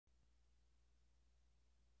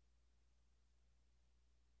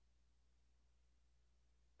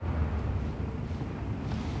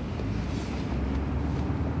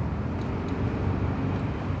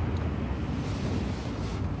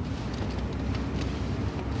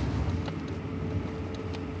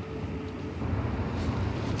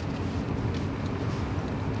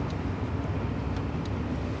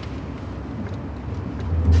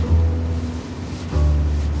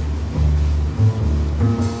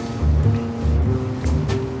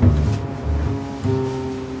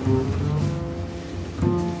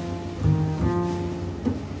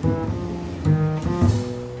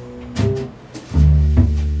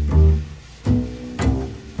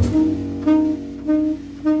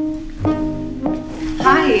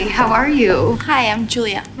how are you? Hi, I'm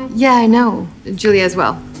Julia. Yeah, I know. Julia as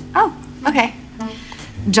well. Oh, okay.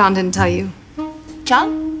 John didn't tell you.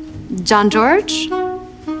 John? John George?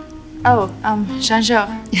 Oh, Jean-Jo.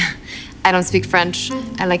 I don't speak French.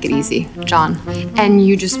 I like it easy. John. And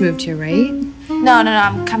you just moved here, right? No,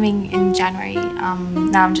 I'm coming in January.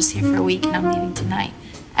 Now I'm just here for a week and I'm leaving tonight.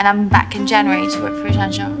 And I'm back in January to work for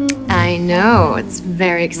Jean-Jo. I know. It's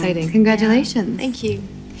very exciting. Congratulations. Yeah, thank you.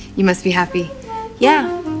 You must be happy.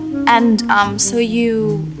 Yeah. And so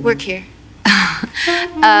you work here?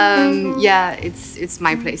 Yeah, it's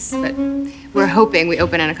my place, but we're hoping we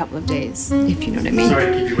open in a couple of days, if you know what I mean. Sorry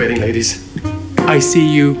to keep you waiting, ladies. I see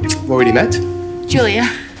you've already met. Julia.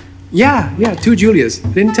 Yeah, 2 Julias.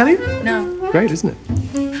 Didn't tell you? No. Great, isn't it?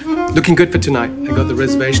 Looking good for tonight. I got the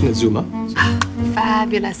reservation at Zuma.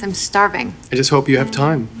 Fabulous. I'm starving. I just hope you have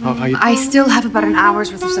time. How you... I still have about an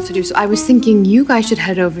hour's worth of stuff to do, so I was thinking you guys should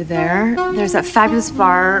head over there. There's that fabulous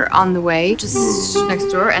bar on the way, just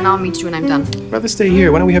next door, and I'll meet you when I'm done. Rather stay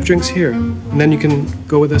here. Why don't we have drinks here? And then you can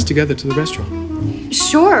go with us together to the restaurant.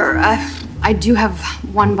 Sure. I do have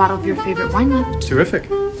 1 bottle of your favorite wine left. Terrific.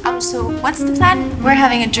 So what's the plan? We're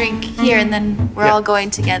having a drink here and then we're all going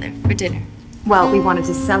together for dinner. Well, we wanted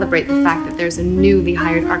to celebrate the fact that there's a newly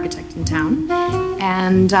hired architect in town.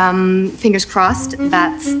 And fingers crossed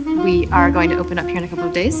that we are going to open up here in a couple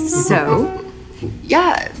of days. So,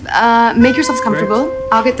 yeah, make yourselves comfortable. Great.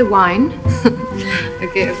 I'll get the wine.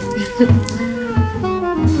 Okay.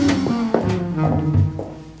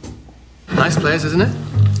 Nice place, isn't it?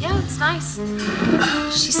 Yeah, it's nice.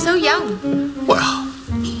 She's so young. Well,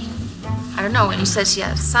 I don't know, when you said she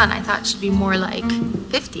had a son, I thought she'd be more like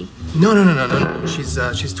 50. no.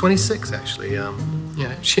 She's 26, actually.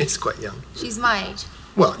 Yeah, she is quite young. She's my age.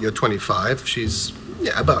 Well, you're 25. She's,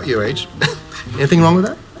 about your age. Anything wrong with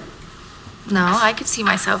that? No, I could see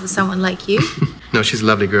myself as someone like you. No, she's a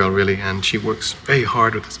lovely girl, really, and she works very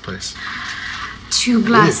hard with this place. 2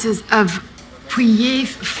 glasses of Pouillet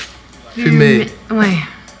Fumé. Wait,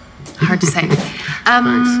 hard to say.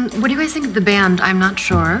 What do you guys think of the band? I'm not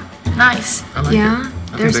sure. Nice. I like it.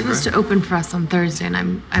 I They're think supposed to open for us on Thursday, and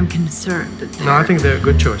I'm concerned that they're... No, I think they're a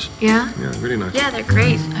good choice. Yeah? Yeah, really nice. Yeah, they're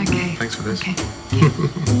great. Okay. Thanks for this. Okay.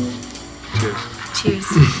 Cheers. Cheers.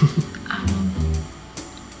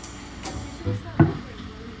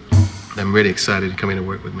 I'm really excited to come in and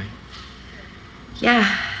work with me.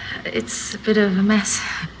 Yeah, it's a bit of a mess.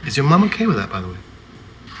 Is your mom okay with that, by the way?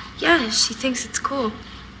 Yeah, she thinks it's cool.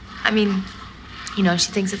 I mean,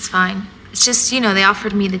 she thinks it's fine. It's just, they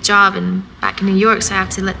offered me the job back in New York, so I have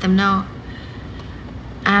to let them know.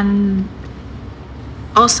 And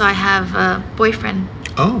also I have a boyfriend.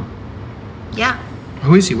 Oh. Yeah.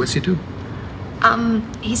 Who is he? What's he do?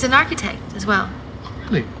 He's an architect as well. Oh,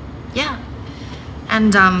 really? Yeah.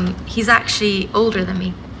 And he's actually older than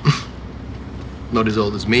me. Not as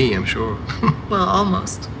old as me, I'm sure. Well,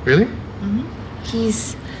 almost. Really? Mm-hmm.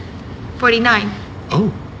 He's 49.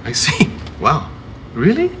 Oh, I see. Wow.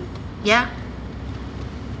 Really? Yeah.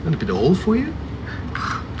 Not a bit old for you?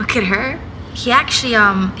 Look at her. He actually,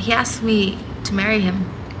 he asked me to marry him.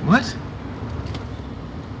 What?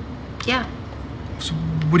 Yeah. So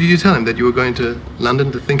what did you tell him? That you were going to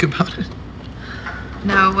London to think about it?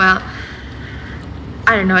 No, well,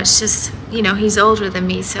 I don't know. It's just, he's older than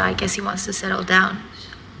me, so I guess he wants to settle down.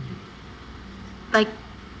 Like,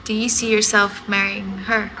 do you see yourself marrying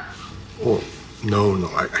her? Oh, no.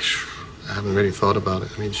 I haven't really thought about it.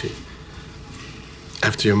 I mean,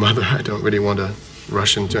 after your mother, I don't really want to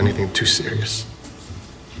rush into anything too serious.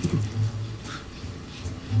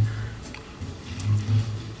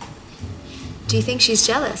 Do you think she's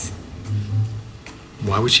jealous?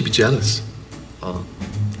 Why would she be jealous? Well,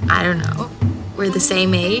 I don't know. We're the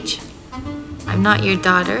same age. I'm not your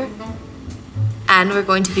daughter. And we're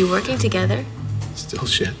going to be working together. Still,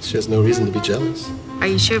 she has no reason to be jealous. Are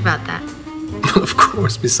you sure about that? Of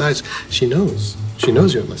course. Besides, she knows. She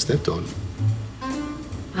knows you're my stepdaughter.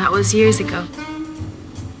 That was years ago.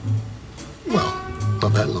 Well,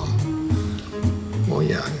 not that long. Well,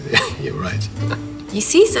 yeah, you're right. You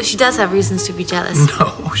see, so she does have reasons to be jealous.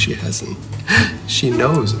 No, she hasn't. She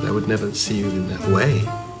knows that I would never see you in that way.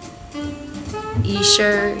 You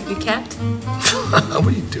sure you can't? What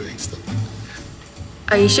are you doing, Stop?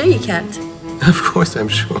 Are you sure you can't? Of course I'm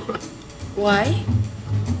sure. Why?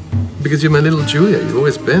 Because you're my little Julia. You've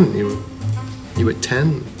always been. You were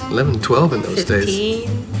 10, 11, 12 in those 15. days.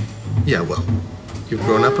 Yeah, well, you've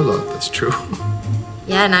grown up a lot, that's true.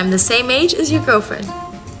 Yeah, and I'm the same age as your girlfriend.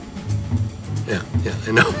 Yeah,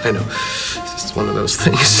 I know. It's just one of those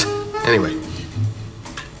things. Anyway,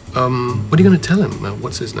 what are you going to tell him?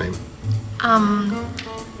 What's his name?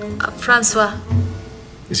 Francois.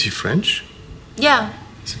 Is he French? Yeah.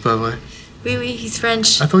 C'est pas vrai? Oui, he's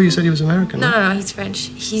French. I thought you said he was American. No, he's French.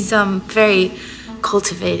 He's very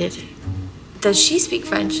cultivated. Does she speak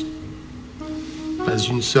French? Pas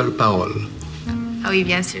une seule parole. Ah oui,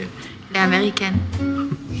 bien sûr. Elle est américaine.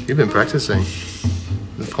 You've been practicing.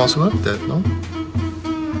 François, peut-être, non?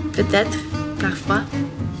 Peut-être, parfois.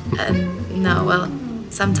 No, well,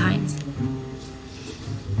 sometimes.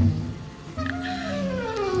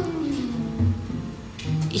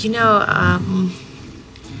 You know,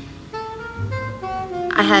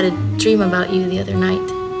 I had a dream about you the other night.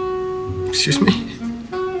 Excuse me?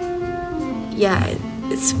 Yeah,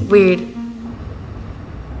 it's weird.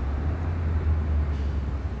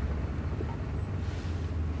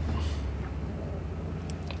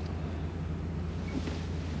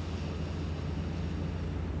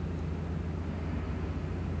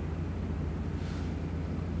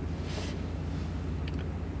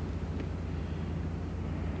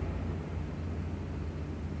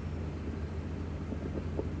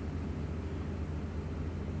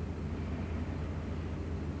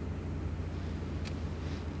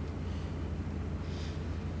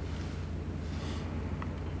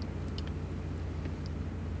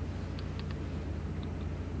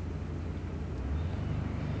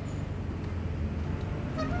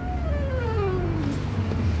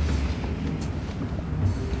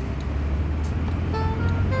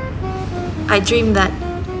 I dreamed that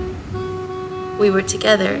we were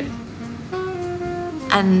together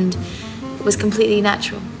and it was completely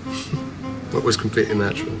natural. What was completely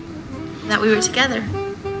natural? That we were together.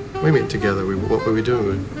 What do you mean together? What were we doing?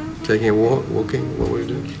 We were taking a walk, walking? What were we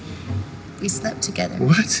doing? We slept together.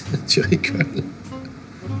 What? Tu rigoles?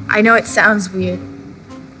 I know it sounds weird,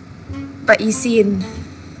 but you see,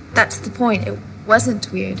 that's the point. It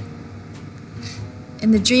wasn't weird.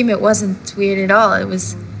 In the dream, it wasn't weird at all. It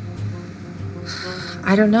was...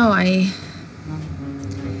 I don't know, He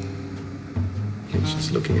was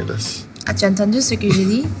just looking at us. As-tu entendu ce que j'ai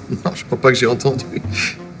dit? Non, je crois pas que j'ai entendu.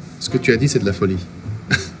 Ce que tu as dit, c'est de la folie.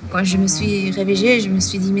 Quand je me suis réveillée, je me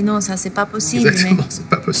suis dit, mais non, ça, c'est pas possible. Exactement, c'est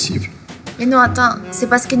pas possible. Mais non, attends, c'est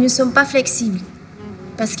parce que nous sommes pas flexibles.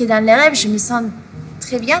 Parce que dans les rêves, je me sens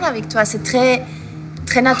très bien avec toi. C'est très,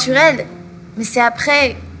 très naturel. Mais c'est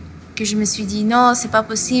après que je me suis dit, non, c'est pas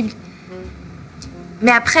possible.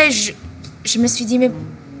 Mais après, je me suis dit, mais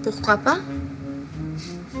pourquoi pas?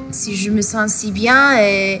 Si je me sens si bien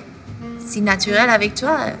et si naturel avec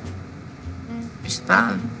toi, je sais pas.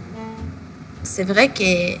 C'est vrai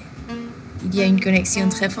qu'il y a une connexion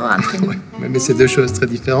très forte entre nous. Ouais, mais c'est deux choses très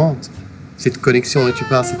différentes. Cette connexion dont tu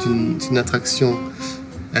parles, c'est une attraction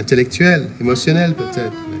intellectuelle, émotionnelle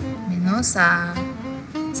peut-être. Mais non, ça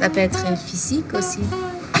peut être physique aussi.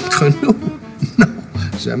 Entre nous? Non,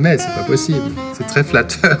 jamais, c'est pas possible. C'est très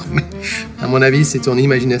flatteur, mais à mon avis, c'est ton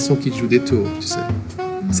imagination qui te joue des tours, tu sais.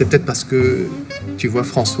 C'est peut-être parce que tu vois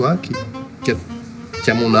François qui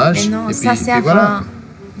a mon âge. Mais non, et ça puis, c'est avant. Voilà.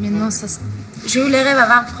 Mais non, ça... Je vous les rêve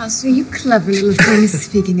avant François. You clever little thing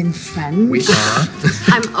speaking in French. We are.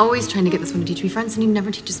 I'm always trying to get this one to teach me French, and he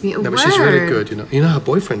never teaches me a No, word. but she's really good, you know. You know, her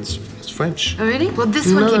boyfriend is French. Oh, really? Well,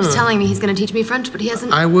 this one keeps No. telling me he's going to teach me French, but he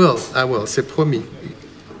hasn't. I will. C'est promis.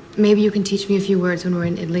 Maybe you can teach me a few words when we're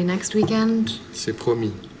in Italy next weekend. C'est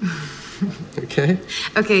promis. Okay?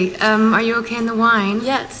 Okay, are you okay in the wine?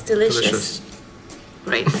 Yeah, it's delicious.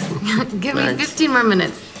 Great. Give me Thanks. 15 more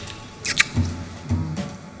minutes.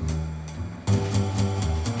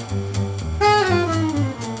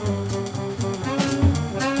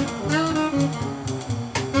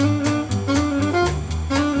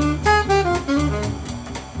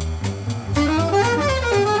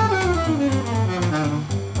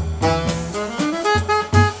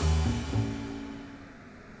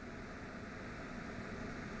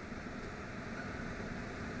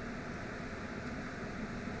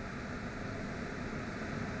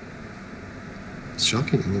 It's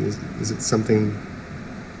shocking. I mean, is it something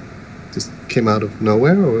just came out of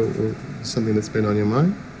nowhere or something that's been on your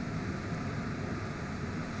mind?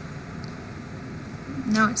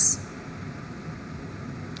 No, it's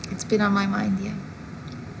been on my mind, yeah.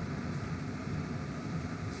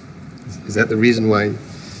 Is that the reason why you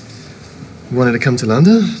wanted to come to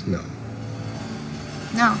London? No.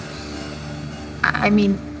 No. I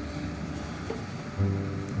mean,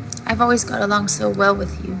 I've always got along so well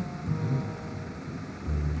with you.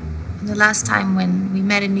 And the last time when we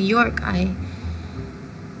met in New York, I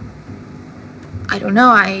don't know,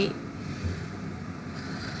 I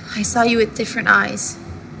saw you with different eyes.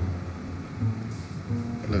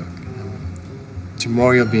 Look,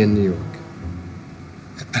 tomorrow you'll be in New York.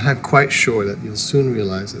 And I'm quite sure that you'll soon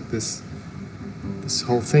realize that this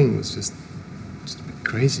whole thing was just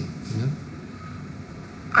crazy, you know?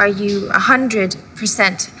 Are you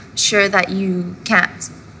 100% sure that you can't?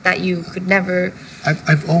 That you could never...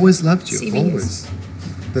 I've always loved you, See me always.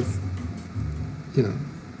 But, you know,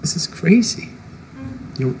 this is crazy.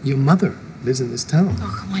 Your mother lives in this town.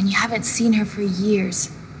 Oh, come on, you haven't seen her for years.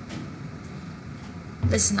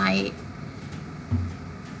 Listen, I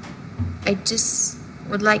just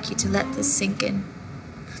would like you to let this sink in.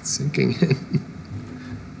 It's sinking in.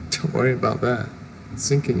 Don't worry about that. It's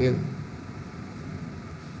sinking in.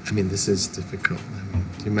 I mean, this is difficult. I mean,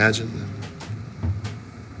 do you imagine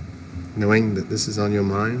knowing that this is on your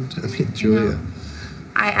mind? I mean, Julia. You know,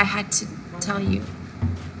 I had to tell you.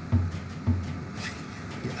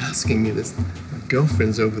 You're asking me this. My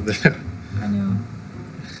girlfriend's over there. I know.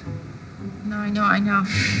 No, I know.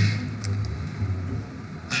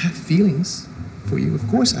 I have feelings for you. Of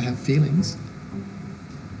course I have feelings.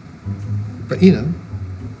 But, you know,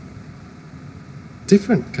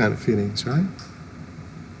 different kind of feelings, right?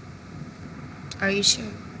 Are you sure?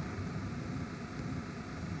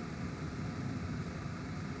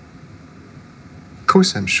 Of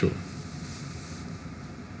course I'm sure.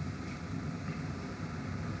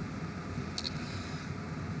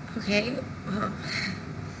 Okay, well,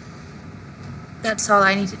 that's all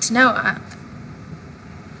I needed to know.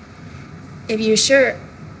 If you're sure,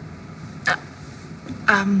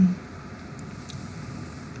 I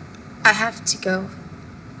have to go.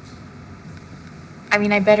 I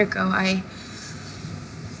mean, I better go. I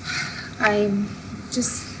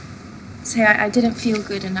just say I didn't feel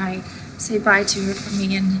good, and I say bye to her for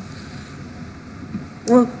me, and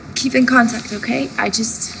we'll keep in contact, okay? I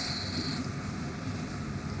just...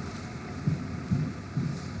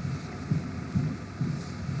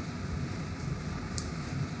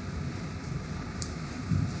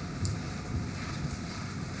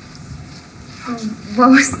 What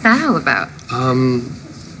was that all about?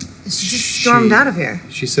 She just stormed out of here.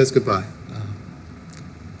 She says goodbye.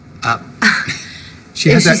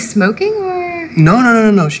 Is she smoking or?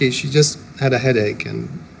 No. She just had a headache and...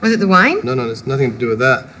 Was it the wine? No, there's nothing to do with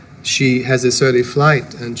that. She has this early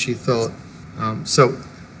flight and she thought,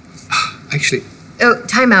 actually... Oh,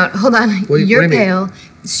 time out. Hold on. You're pale.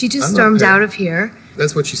 She just stormed out of here.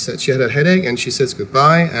 That's what she said. She had a headache and she says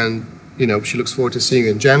goodbye and, you know, she looks forward to seeing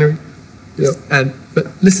you in January. You know, but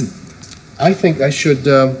listen, I think I should,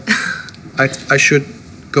 I should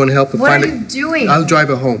go and help her find it. What are you doing? I'll drive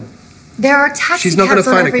her home. There are taxi cabs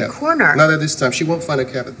on every corner. Not at this time. She won't find a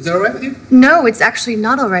cab. Is that all right with you? No, it's actually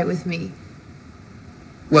not all right with me.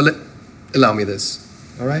 Well, allow me this.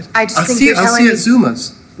 All right? I just think you're I'll telling see you me... at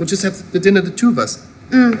Zuma's. We'll just have the dinner, the two of us.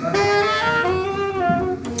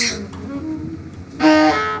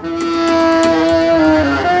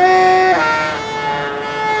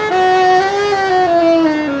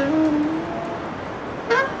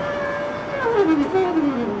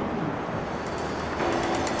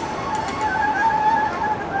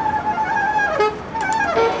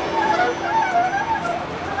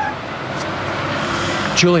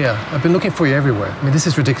 Julia, I've been looking for you everywhere. I mean, this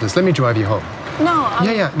is ridiculous. Let me drive you home. No.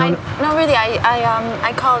 No, really,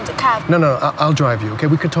 I called a cab. No, I'll drive you, okay?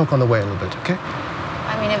 We can talk on the way a little bit, okay?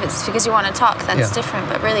 I mean, if it's because you want to talk, that's different.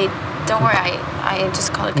 But really, don't worry, I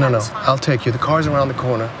just called a cab. No, I'll take you. The car's around the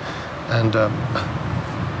corner. And,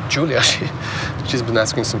 Julia, she's been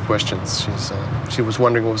asking some questions. She was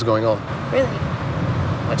wondering what was going on. Really?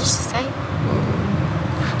 What did she say?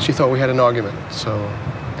 She thought we had an argument, so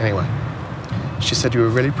anyway. She said you were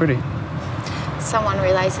really pretty. Someone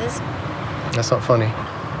realizes. That's not funny.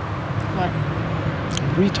 What?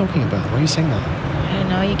 What are you talking about? Why are you saying that? I don't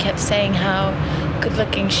know. You kept saying how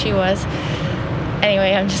good-looking she was.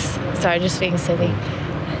 Anyway, I'm just being silly.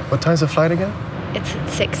 What time's the flight again? It's at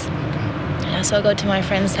 6. Yeah, so I'll go to my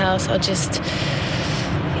friend's house. I'll just,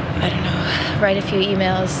 I don't know, write a few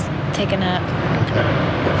emails, take a nap. Okay.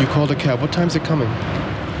 You called a cab. What time's it coming?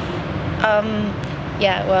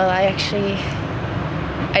 Yeah, well, I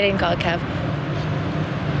didn't call a cab.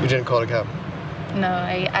 You didn't call a cab? No,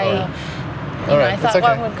 All right, I thought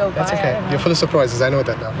one would go by. That's okay. You're full of surprises. I know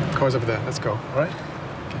that now. The car's over there. Let's go. All right?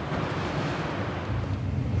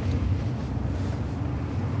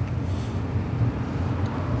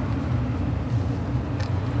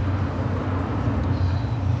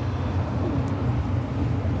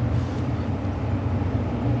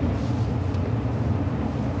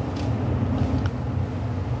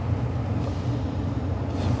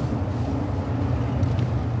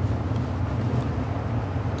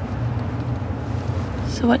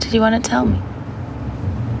 So what did you want to tell me?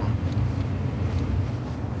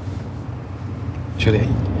 Julia,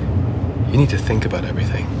 you need to think about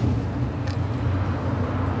everything.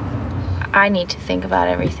 I need to think about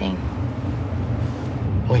everything.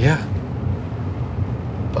 Well, yeah.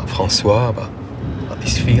 About Francois, about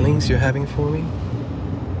these feelings you're having for me.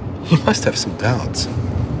 You must have some doubts.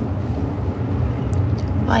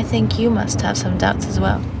 Well, I think you must have some doubts as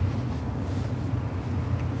well.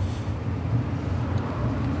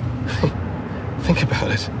 Think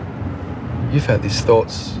about it. You've had these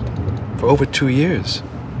thoughts for over 2 years.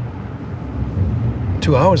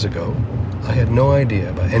 2 hours ago, I had no idea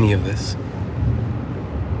about any of this.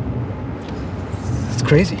 It's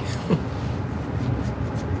crazy.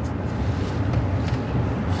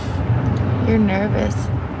 You're nervous.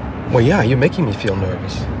 Well, yeah, you're making me feel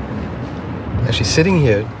nervous. Actually, sitting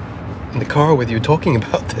here in the car with you talking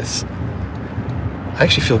about this, I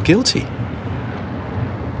actually feel guilty.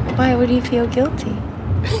 Why would you feel guilty?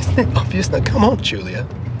 Isn't it obvious? Now, come on, Julia.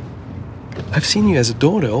 I've seen you as a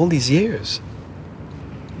daughter all these years.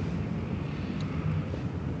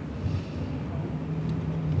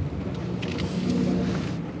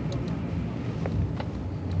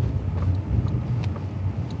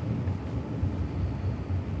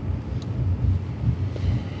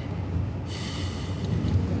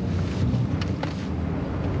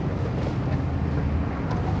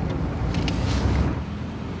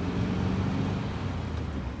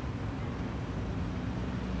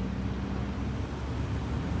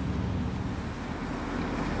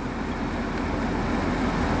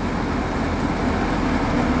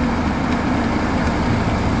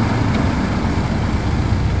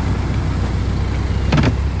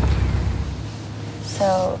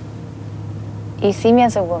 So, you see me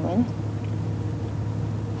as a woman,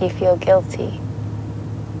 you feel guilty,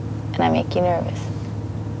 and I make you nervous.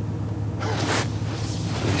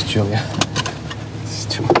 Please, Julia. This is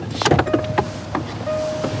too much.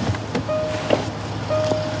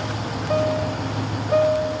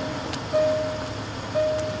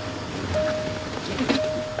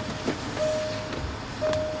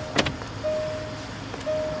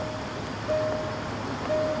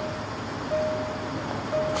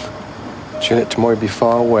 Juliet, tomorrow you'll be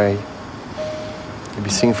far away. You'll be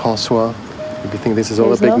seeing Francois. You'll be thinking this is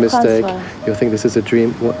all a big mistake. Francois. You'll think this is a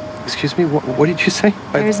dream. What? Excuse me. What did you say?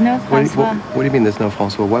 There's no Francois. What do you mean there's no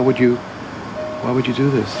Francois? Why would you do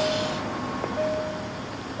this?